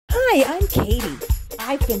Hi, I'm Katie.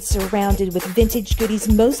 I've been surrounded with vintage goodies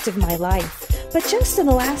most of my life, but just in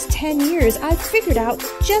the last 10 years, I've figured out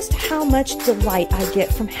just how much delight I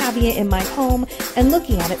get from having it in my home and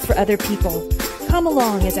looking at it for other people. Come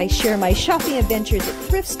along as I share my shopping adventures at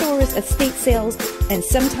thrift stores, estate sales, and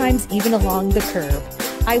sometimes even along the curb.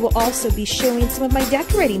 I will also be showing some of my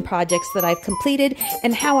decorating projects that I've completed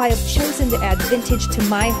and how I have chosen to add vintage to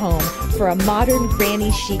my home for a modern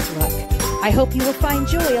granny chic look. I hope you will find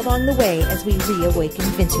joy along the way as we reawaken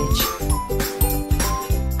vintage.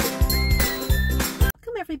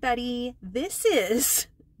 Welcome everybody. This is,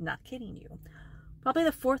 not kidding you, probably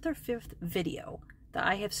the 4th or 5th video that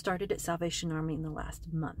I have started at Salvation Army in the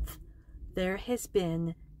last month. There has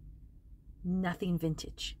been nothing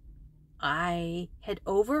vintage. I had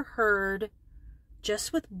overheard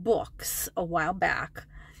just with books a while back.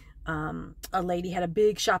 A lady had a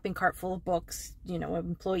big shopping cart full of books, you know, an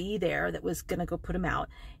employee there that was going to go put them out.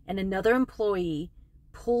 And another employee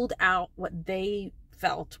pulled out what they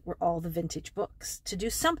felt were all the vintage books to do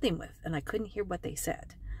something with. And I couldn't hear what they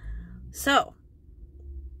said. So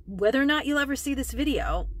whether or not you'll ever see this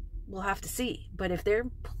video, we'll have to see. But if they're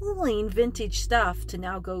pulling vintage stuff to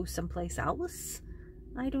now go someplace else,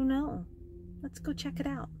 I don't know. Let's go check it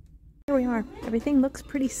out. Here we are. Everything looks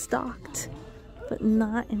pretty stocked, but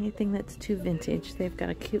not anything that's too vintage. They've got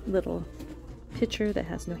a cute little pitcher that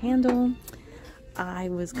has no handle. I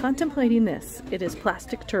was contemplating this. It is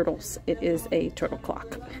plastic turtles. It is a turtle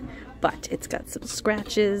clock, but it's got some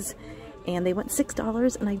scratches, and they went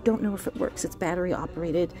 $6, and I don't know if it works. It's battery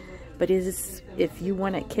operated, but if you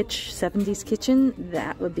want a kitsch 70s kitchen,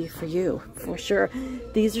 that would be for you, for sure.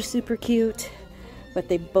 These are super cute, but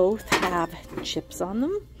they both have chips on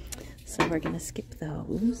them, so we're gonna skip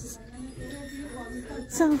those.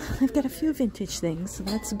 So I've got a few vintage things, so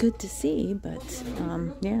that's good to see, but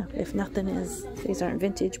yeah, if nothing is, these aren't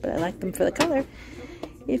vintage, but I like them for the color.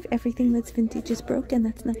 If everything that's vintage is broken,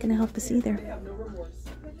 that's not gonna help us either.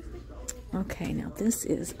 Okay, now this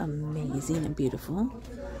is amazing and beautiful.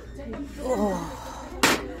 Oh,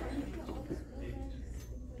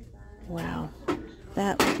 wow.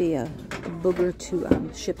 That would be a booger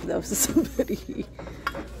to ship those to somebody.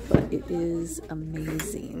 But it is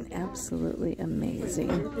amazing. Absolutely amazing.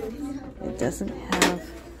 It doesn't have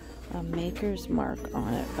a maker's mark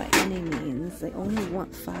on it by any means. They only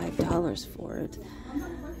want $5 for it.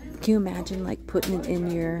 Can you imagine like putting it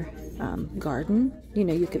in your garden? You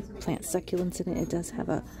know, you could plant succulents in it. It does have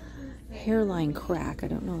a hairline crack. I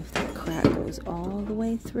don't know if that crack goes all the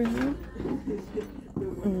way through.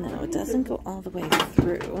 No, it doesn't go all the way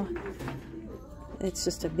through. It's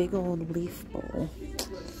just a big old leaf bowl.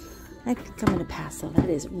 I think I'm going to pass on. That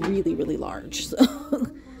is really, really large. So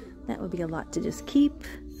that would be a lot to just keep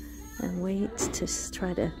and wait to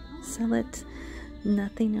try to sell it.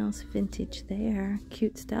 Nothing else vintage there.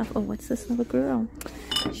 Cute stuff. Oh, what's this little girl?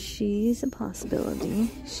 She's a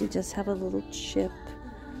possibility. She does have a little chip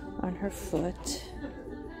on her foot.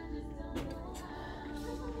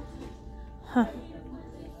 Huh.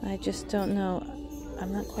 I just don't know.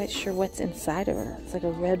 I'm not quite sure what's inside of her. It's like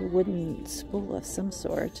a red wooden spool of some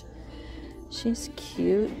sort. She's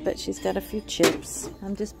cute, but she's got a few chips.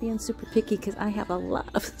 I'm just being super picky because I have a lot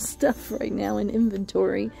of stuff right now in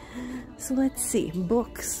inventory. So let's see.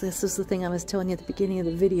 Books. This is the thing I was telling you at the beginning of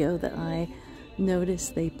the video that I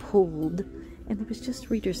noticed they pulled. And it was just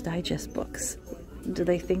Reader's Digest books. Do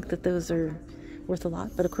they think that those are worth a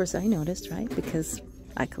lot? But of course I noticed, right? Because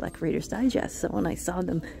I collect Reader's Digest. So when I saw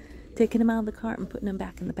them taking them out of the cart and putting them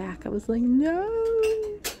back in the back, I was like,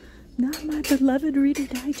 no, not my beloved Reader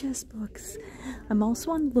Digest books. I'm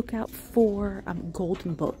also on the lookout for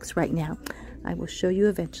golden books right now. I will show you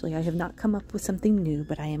eventually. I have not come up with something new,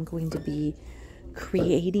 but I am going to be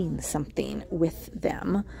creating something with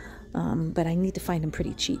them. But I need to find them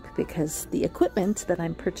pretty cheap because the equipment that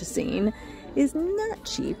I'm purchasing is not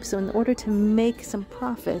cheap. So in order to make some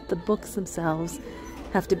profit, the books themselves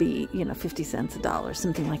have to be, you know, 50 cents, $1,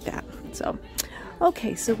 something like that. So,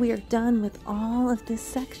 okay, so we are done with all of this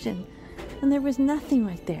section. And there was nothing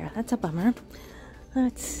right there. That's a bummer.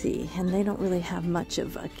 Let's see. And they don't really have much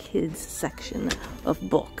of a kids section of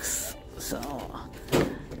books. So,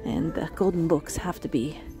 and the golden books have to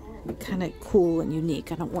be kind of cool and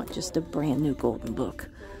unique. I don't want just a brand new golden book.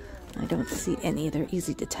 I don't see any. They're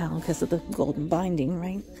easy to tell because of the golden binding,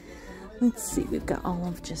 right? Let's see. We've got all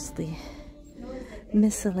of just the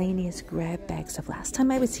miscellaneous grab bag stuff. Last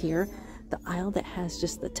time I was here, the aisle that has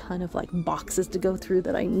just a ton of like boxes to go through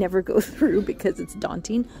that I never go through because it's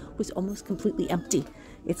daunting was almost completely empty.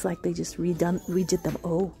 It's like they just redid them.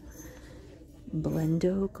 Oh,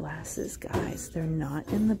 Blendo glasses, guys. They're not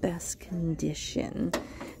in the best condition.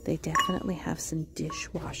 They definitely have some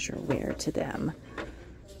dishwasher wear to them.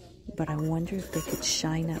 But I wonder if they could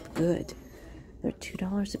shine up good. They're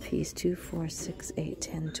 $2 a piece. 2, 4, 6, 8,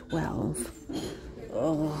 10, 12.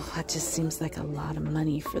 Oh, that just seems like a lot of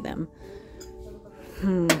money for them.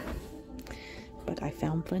 But I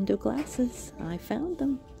found Blendo glasses. I found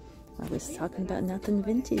them. I was talking about nothing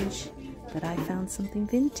vintage, but I found something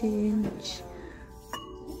vintage.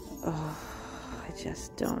 Oh, I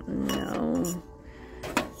just don't know.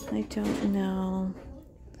 I don't know.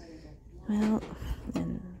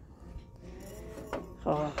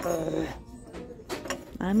 Well,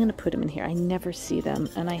 I'm going to put them in here. I never see them,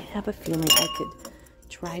 and I have a feeling I could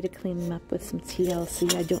try to clean them up with some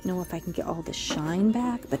TLC. I don't know if I can get all the shine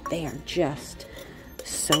back, but they are just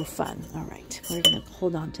so fun. All right, we're going to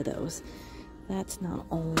hold on to those. That's not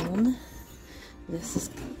old. This is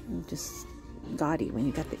just gaudy when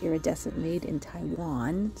you got the iridescent, made in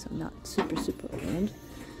Taiwan, so not super old.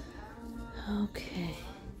 Okay,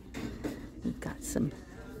 we've got some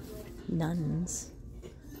nuns.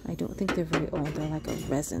 I don't think they're very old. They're like a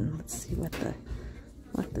resin. Let's see what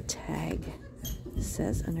the tag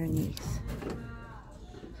says underneath.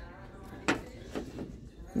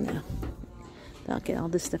 No. Okay, all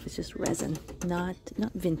this stuff is just resin, not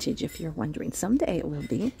vintage, if you're wondering. Someday it will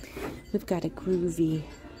be. We've got a groovy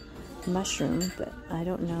mushroom, but I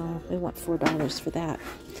don't know. We want $4 for that.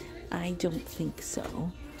 I don't think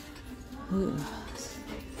so. Ooh.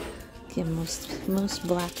 Again, most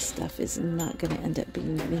black stuff is not going to end up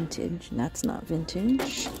being vintage. That's not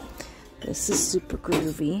vintage. This is super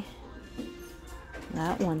groovy.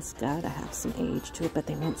 That one's got to have some age to it, but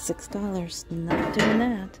they want $6. Not doing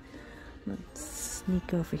that. Let's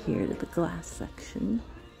sneak over here to the glass section.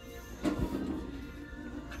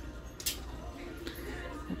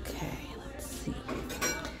 Okay, let's see.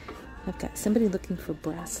 I've got somebody looking for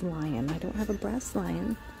brass lion. I don't have a brass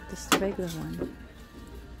lion, just a regular one.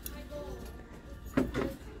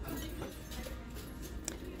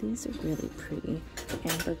 These are really pretty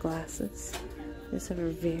amber glasses. These have a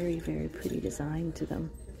very pretty design to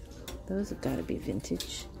them. Those have got to be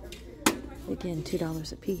vintage. Again,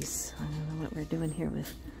 $2 a piece. I don't know what we're doing here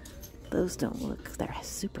with those. Don't look, they're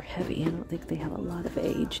super heavy. I don't think they have a lot of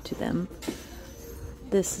age to them.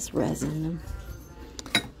 This is resin.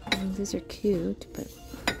 And these are cute, but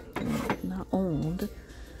not old.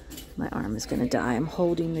 My arm is going to die. I'm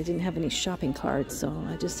holding, I didn't have any shopping carts, so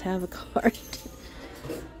I just have a card.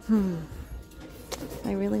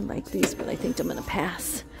 I really like these, but I think I'm going to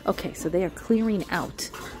pass. Okay, so they are clearing out.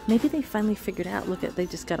 Maybe they finally figured out. Look at, they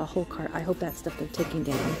just got a whole cart. I hope that stuff they're taking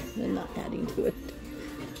down and not adding to it.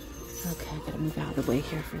 Okay, I gotta move out of the way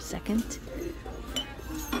here for a second.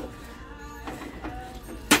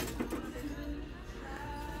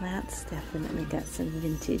 That's definitely got some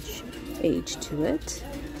vintage age to it.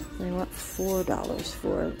 They want $4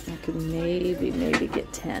 for it. I could maybe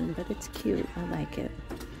get 10, but it's cute. I like it.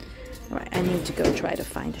 All right, I need to go try to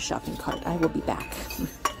find a shopping cart. I will be back.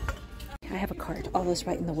 I have a cart. All is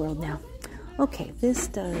right in the world now. Okay, this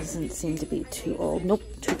doesn't seem to be too old. Nope,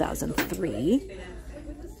 2003.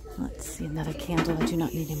 Let's see, another candle. I do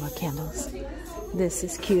not need any more candles. This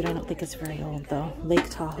is cute. I don't think it's very old, though. Lake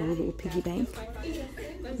Tahoe, little piggy bank.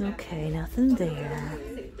 Okay, nothing there.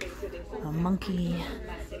 A monkey.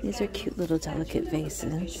 These are cute little delicate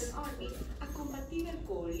vases.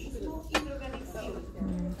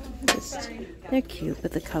 They're cute,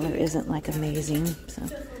 but the color isn't like amazing, so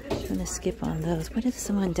I'm gonna skip on those. What has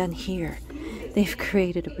someone done here? They've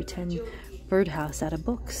created a pretend birdhouse out of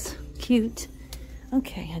books. Cute.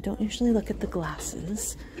 Okay, I don't usually look at the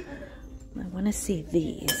glasses. I want to see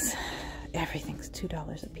these. Everything's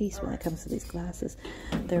 $2 a piece when it comes to these glasses.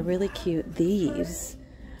 They're really cute. These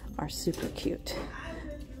are super cute.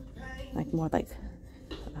 Like more like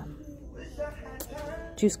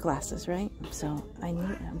juice glasses, right? So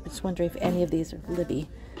I'm just wondering if any of these are Libby.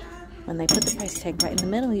 When they put the price tag right in the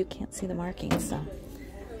middle, you can't see the markings, so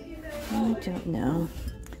I don't know.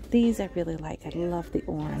 These I really like. I love the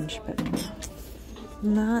orange, but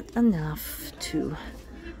not enough to,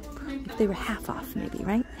 if they were half off maybe,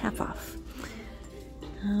 right? Half off.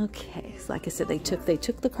 Okay, so like I said, they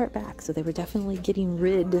took the cart back, so they were definitely getting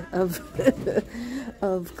rid of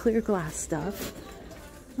of clear glass stuff.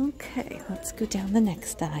 Okay, let's go down the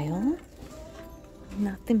next aisle.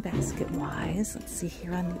 Nothing basket-wise. Let's see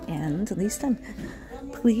here on the end. At least I'm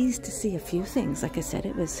pleased to see a few things. Like I said,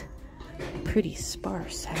 it was pretty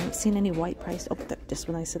sparse. I haven't seen any white price. Oh, just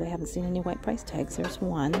when I said I haven't seen any white price tags, there's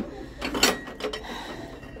one.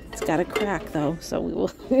 It's got a crack though, so we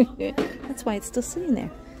will. That's why it's still sitting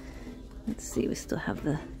there. Let's see, we still have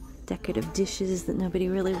the decorative dishes that nobody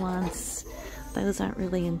really wants. Those aren't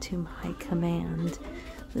really into high command.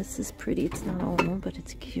 This is pretty. It's not old, but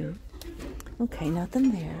it's cute. Okay,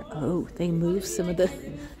 nothing there. Oh, they moved some of the...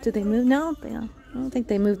 Did they move? No, I don't think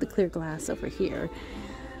they moved the clear glass over here.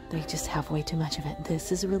 They just have way too much of it.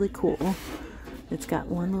 This is really cool. It's got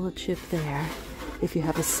one little chip there. If you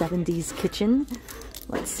have a 70s kitchen,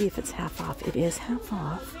 let's see if it's half off. It is half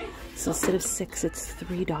off. So instead of $6, it's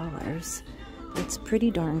 $3. It's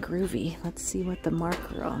pretty darn groovy. Let's see what the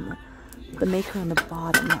marker on the maker on the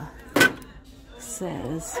bottom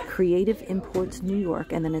says. Creative Imports New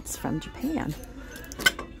York, and then it's from Japan.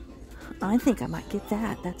 I think I might get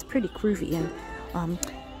that. That's pretty groovy. And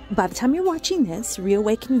by the time you're watching this,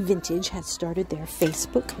 Reawaken Vintage has started their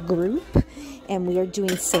Facebook group, and we are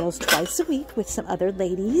doing sales twice a week with some other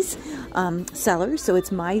ladies, sellers. So it's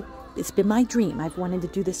been my dream. I've wanted to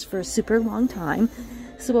do this for a super long time.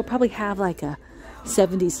 So we'll probably have like a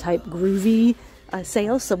 70s type groovy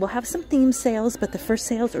sales. So we'll have some theme sales, but the first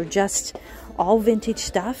sales are just all vintage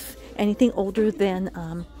stuff, anything older than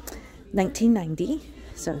 1990.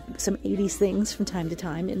 So some 80s things from time to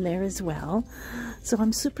time in there as well. So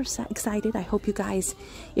I'm super excited. I hope you guys,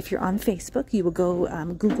 if you're on Facebook, you will go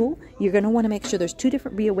Google. You're going to want to make sure there's two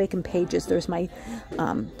different Reawaken pages. There's my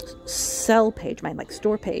sell page, my like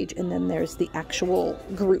store page, and then there's the actual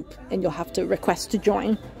group. And you'll have to request to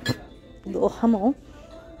join. A little Hummel.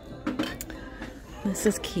 This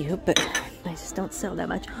is cute, but I just don't sell that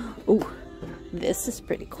much. Oh, this is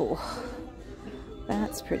pretty cool.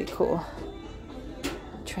 That's pretty cool.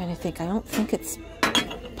 Trying to think. I don't think it's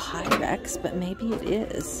Pyrex, but maybe it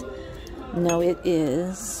is. No, it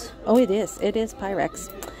is. Oh, it is. It is Pyrex.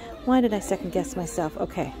 Why did I second guess myself?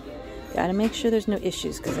 Okay. Gotta make sure there's no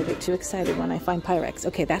issues because I get too excited when I find Pyrex.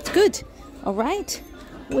 Okay, that's good. All right.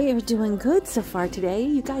 We are doing good so far today.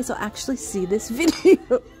 You guys will actually see this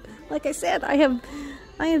video. Like I said, I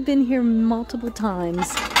have been here multiple times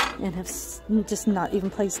and have just not even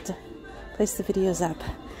placed the videos up.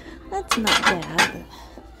 That's not bad.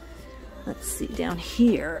 But let's see down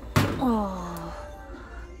here. Oh,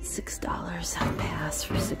 $6. I'll pass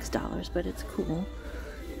for $6, but it's cool.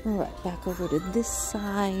 All right, back over to this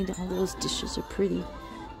side. All those dishes are pretty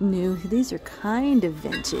new. These are kind of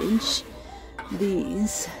vintage.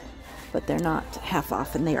 These, but they're not half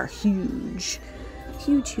off, and they are huge.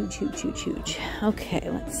 Huge, huge, huge, huge, huge. Okay,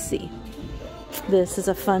 let's see. This is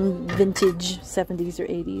a fun vintage 70s or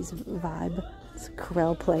 80s vibe. It's a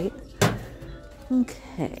Corelle plate.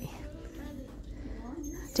 Okay.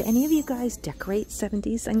 Do any of you guys decorate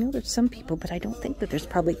 70s? I know there's some people, but I don't think that there's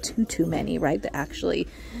probably too many, right, that actually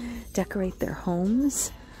decorate their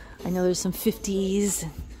homes. I know there's some 50s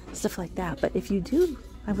and stuff like that, but if you do,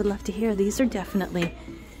 I would love to hear. These are definitely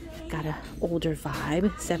got an older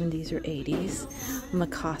vibe, 70s or 80s.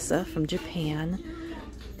 Mikasa from Japan.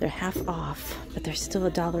 They're half off, but they're still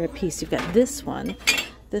 $1 a piece. You've got this one.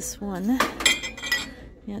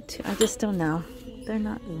 Yeah, I just don't know. They're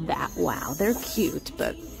not that wow. They're cute,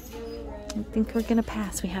 but I think we're gonna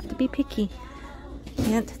pass. We have to be picky.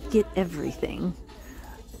 Can't get everything.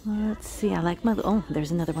 Let's see. I like my. Oh,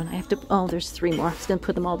 there's another one. I have to. Oh, there's 3 more. I was gonna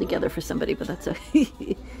put them all together for somebody, but that's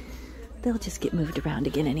okay. They'll just get moved around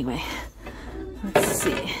again anyway. Let's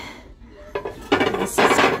see. This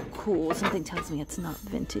is cool. Something tells me it's not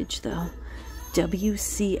vintage though.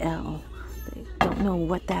 WCL. I don't know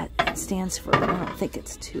what that stands for, but I don't think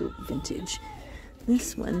it's too vintage.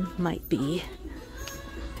 This one might be.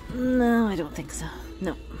 No, I don't think so.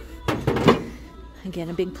 No. Again,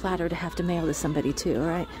 a big platter to have to mail to somebody too,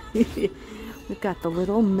 right? We've got the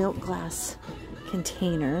little milk glass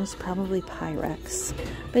containers, probably Pyrex.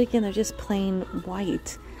 But again, they're just plain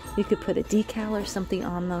white. You could put a decal or something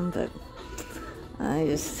on them, but I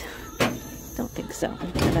just don't think so.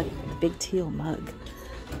 And a big teal mug.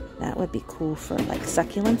 That would be cool for like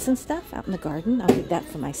succulents and stuff out in the garden. I'll get that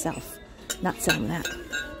for myself. Not selling that.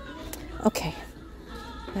 Okay,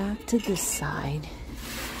 back to this side.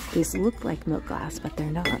 These look like milk glass, but they're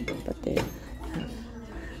not. But they have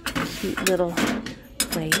cute little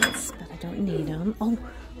plates, but I don't need them. Oh,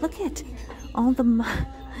 look at all the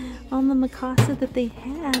Mikasa that they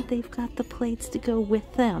had. They've got the plates to go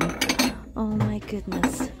with them. Oh my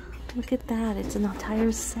goodness. Look at that. It's an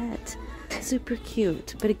entire set. Super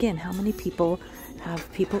cute. But again, how many people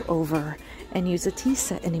have people over and use a tea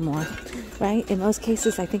set anymore, right? In most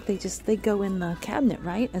cases, I think they go in the cabinet,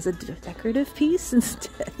 right? As a decorative piece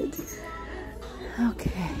instead.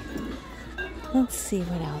 Okay. Let's see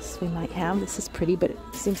what else we might have. This is pretty, but it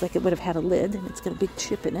seems like it would have had a lid, and it's got a big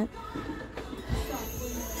chip in it.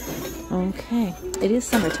 Okay. It is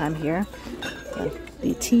summertime here.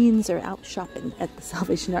 The teens are out shopping at the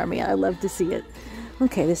Salvation Army. I love to see it.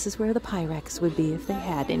 Okay, this is where the Pyrex would be if they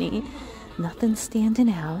had any. Nothing standing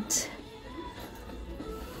out.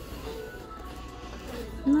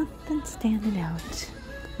 Nothing standing out.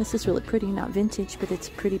 This is really pretty, not vintage, but it's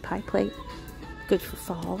a pretty pie plate. Good for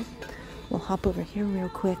fall. We'll hop over here real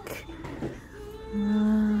quick.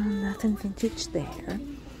 Nothing vintage there.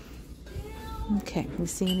 Okay, you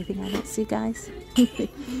see anything I don't see, guys?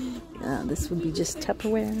 This would be just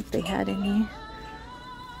Tupperware if they had any.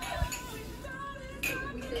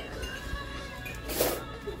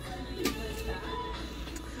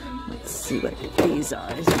 Let's see what these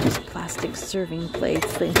are. These are just plastic serving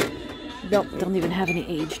plates. They don't even have any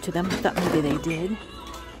age to them. I thought maybe they did.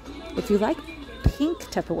 If you like pink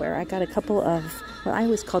Tupperware, I got a couple of, well, I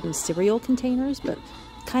always call them cereal containers, but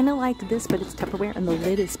kind of like this, but it's Tupperware and the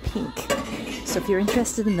lid is pink. So if you're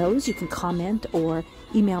interested in those, you can comment or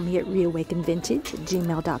email me at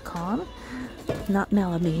reawakenvintage@gmail.com. Not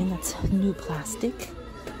melamine, that's new plastic.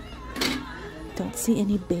 Don't see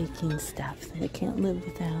any baking stuff that I can't live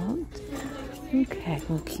without. Okay,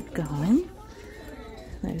 we'll keep going.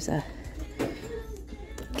 There's a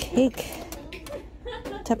cake,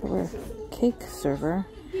 Tupperware cake server,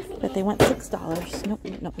 but they want $6. Nope,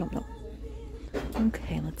 nope, nope, nope.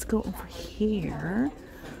 Okay, let's go over here.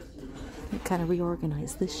 Kind of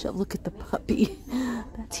reorganize this shelf. Look at the puppy.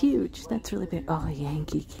 That's huge. That's really big. Oh,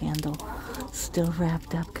 Yankee Candle. Still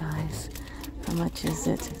wrapped up, guys. How much is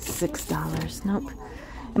it? $6. Nope.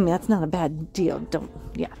 I mean, that's not a bad deal. Don't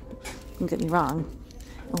get me wrong.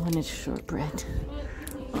 Oh, and it's shortbread.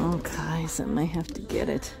 Oh, guys, I might have to get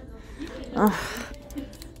it. Oh,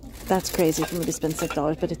 that's crazy for me to spend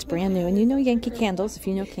 $6, but it's brand new. And you know Yankee Candles. If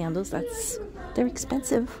you know candles, they're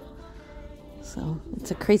expensive. So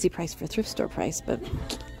it's a crazy price for a thrift store price, but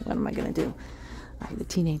what am I going to do? All right, the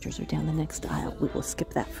teenagers are down the next aisle. We will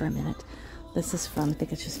skip that for a minute. This is fun. I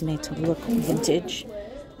think it's just made to look vintage.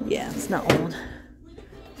 Yeah, it's not old.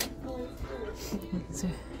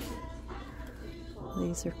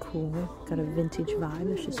 These are cool. Got a vintage vibe.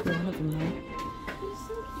 There's just one of them there.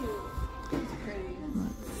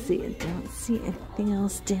 Let's see. I don't see anything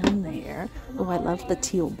else down there. Oh, I love the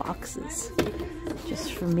teal boxes.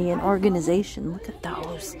 Just for me, an organization. Look at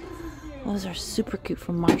those. Those are super cute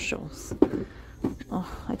from Marshalls. Oh,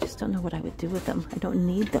 I just don't know what I would do with them. I don't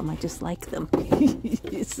need them. I just like them.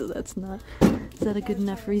 So that's not... Is that a good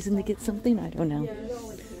enough reason to get something? I don't know.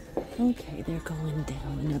 Okay, they're going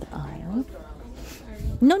down another aisle.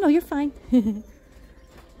 No, you're fine.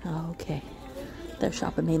 Okay. They're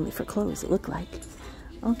shopping mainly for clothes, it looked like.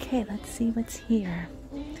 Okay, let's see what's here.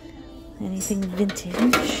 Anything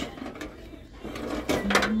vintage?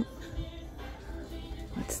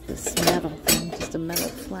 What's this metal thing? Just a metal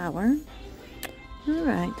flower.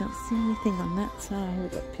 Alright, don't see anything on that side.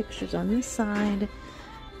 We've got pictures on this side.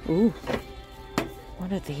 Ooh.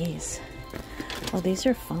 What are these? Oh, these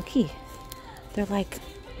are funky. They're like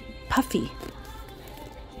puffy.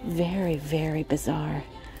 Very, very bizarre.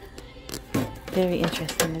 Very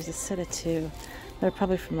interesting. There's a set of two. They're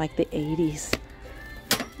probably from like the 80s.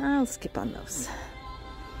 I'll skip on those.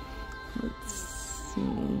 Let's see.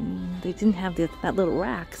 They didn't have that little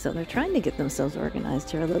rack, so they're trying to get themselves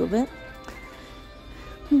organized here a little bit.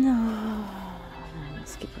 No. I'll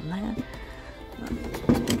skip on that.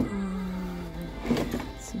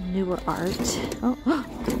 Some newer art. Oh,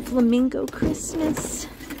 flamingo Christmas.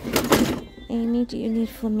 Amy, do you need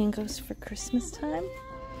flamingos for Christmas time?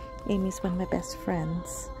 Amy's one of my best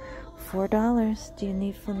friends. $4. Do you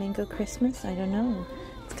need flamingo Christmas? I don't know.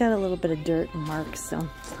 It's got a little bit of dirt and marks, so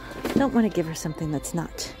I don't want to give her something that's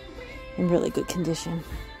not in really good condition.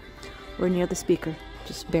 We're near the speaker.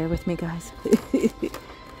 Just bear with me, guys. Okay.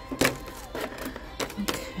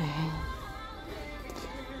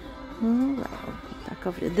 Alright, back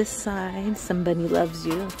over to this side. Somebody loves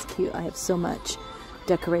you. That's cute. I have so much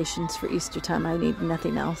decorations for Easter time. I need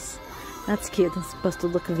nothing else. That's cute. It's supposed to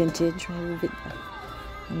look vintage.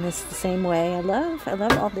 And this the same way. I love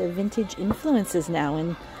all the vintage influences now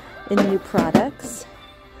in new products.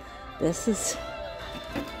 That's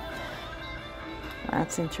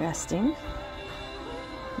interesting.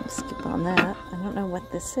 I'll skip on that. I don't know what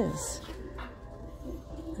this is.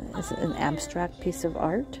 Is it an abstract piece of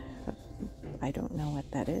art? I don't know what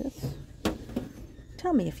that is.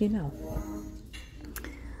 Tell me if you know.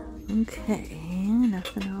 Okay,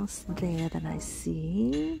 nothing else there that I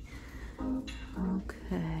see.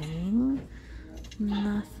 Okay,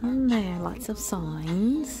 nothing there. Lots of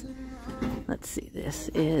signs. Let's see, this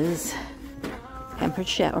is Pampered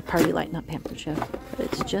Chef, or Party Light, not Pampered Chef. But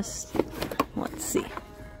it's just, let's see.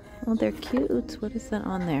 Oh, they're cute. What is that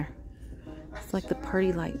on there? It's like the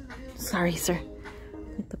party light. Sorry, sir.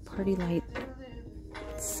 Like the party light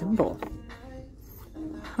symbol.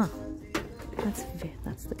 Huh. That's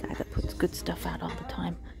the guy that puts good stuff out all the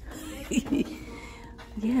time.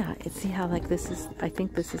 Yeah, see how like this is, I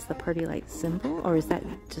think this is the party light symbol, or is that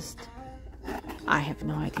just, I have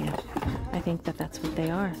no idea. I think that that's what they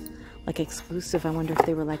are. Like exclusive. I wonder if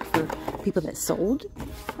they were like for people that sold.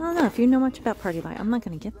 I don't know if you know much about party light. I'm not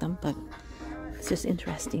going to get them, but it's just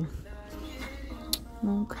interesting.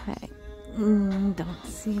 Okay. Don't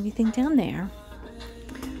see anything down there.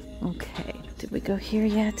 Okay. Did we go here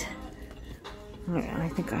yet? Yeah, I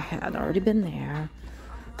think I had already been there.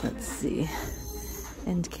 Let's see.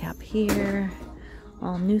 End cap here.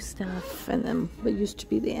 All new stuff. And then what used to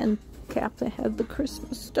be the end cap that had the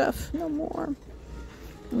Christmas stuff. No more.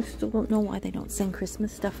 We still don't know why they don't send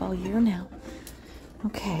Christmas stuff all year now.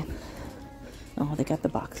 Okay. Oh, they got the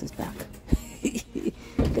boxes back.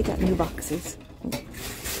 They got new boxes.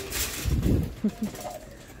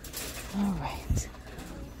 Alright.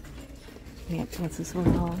 Yep, this is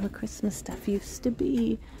where all the Christmas stuff used to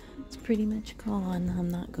be. It's pretty much gone. I'm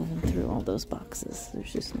not going through all those boxes.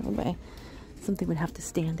 There's just no way. Something would have to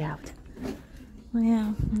stand out. Well,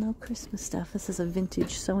 yeah, no Christmas stuff. This is a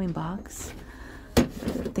vintage sewing box. I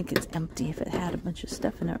think it's empty if it had a bunch of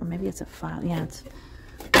stuff in it, or maybe it's a file. Yeah, it's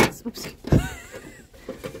oopsie.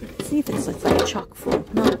 Let's see if it's like chock full.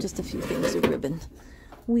 No, just a few things of ribbon.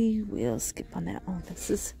 We will skip on that. Oh, this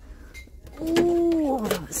is, ooh,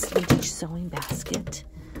 this vintage sewing basket.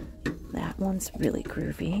 That one's really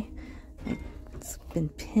groovy. It's been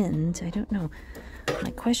pinned. I don't know.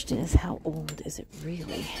 My question is, how old is it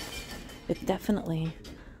really? It definitely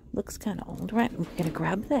looks kind of old. Right, I'm gonna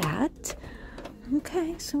grab that.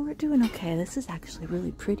 Okay, so we're doing okay. This is actually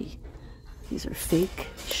really pretty. These are fake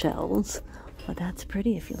shells, but that's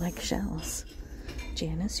pretty if you like shells.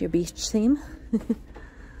 Janice, your beach theme.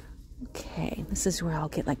 Okay, this is where I'll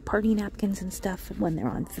get like party napkins and stuff when they're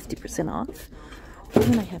on 50% off. And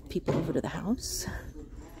then I have people over to the house,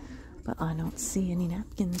 but I don't see any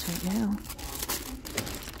napkins right now.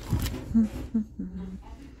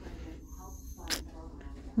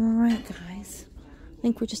 Alright guys, I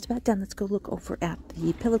think we're just about done. Let's go look over at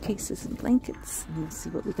the pillowcases and blankets and we'll see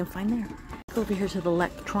what we can find there. Go over here to the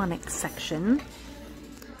electronics section.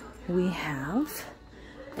 We have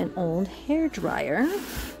an old hair dryer.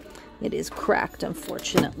 It is cracked,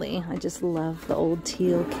 unfortunately. I just love the old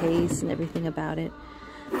teal case and everything about it.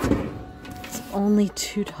 It's only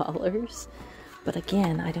 $2. But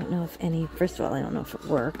again, I don't know if any, first of all, I don't know if it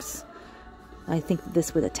works. I think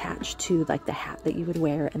this would attach to like the hat that you would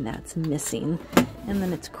wear, and that's missing. And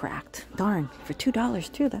then it's cracked. Darn, for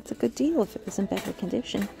 $2 too, that's a good deal if it was in better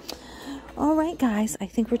condition. Alright guys, I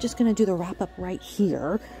think we're just going to do the wrap up right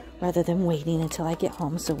here, rather than waiting until I get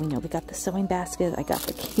home. So we know we got the sewing basket, I got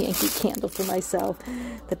the Yankee candle for myself,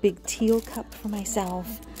 the big teal cup for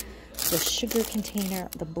myself, the sugar container,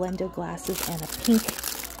 the Blendo glasses, and a pink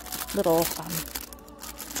little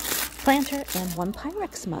planter, and one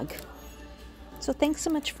Pyrex mug. So thanks so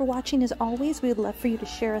much for watching. As always, we would love for you to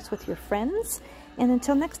share us with your friends. And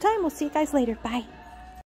until next time, we'll see you guys later. Bye.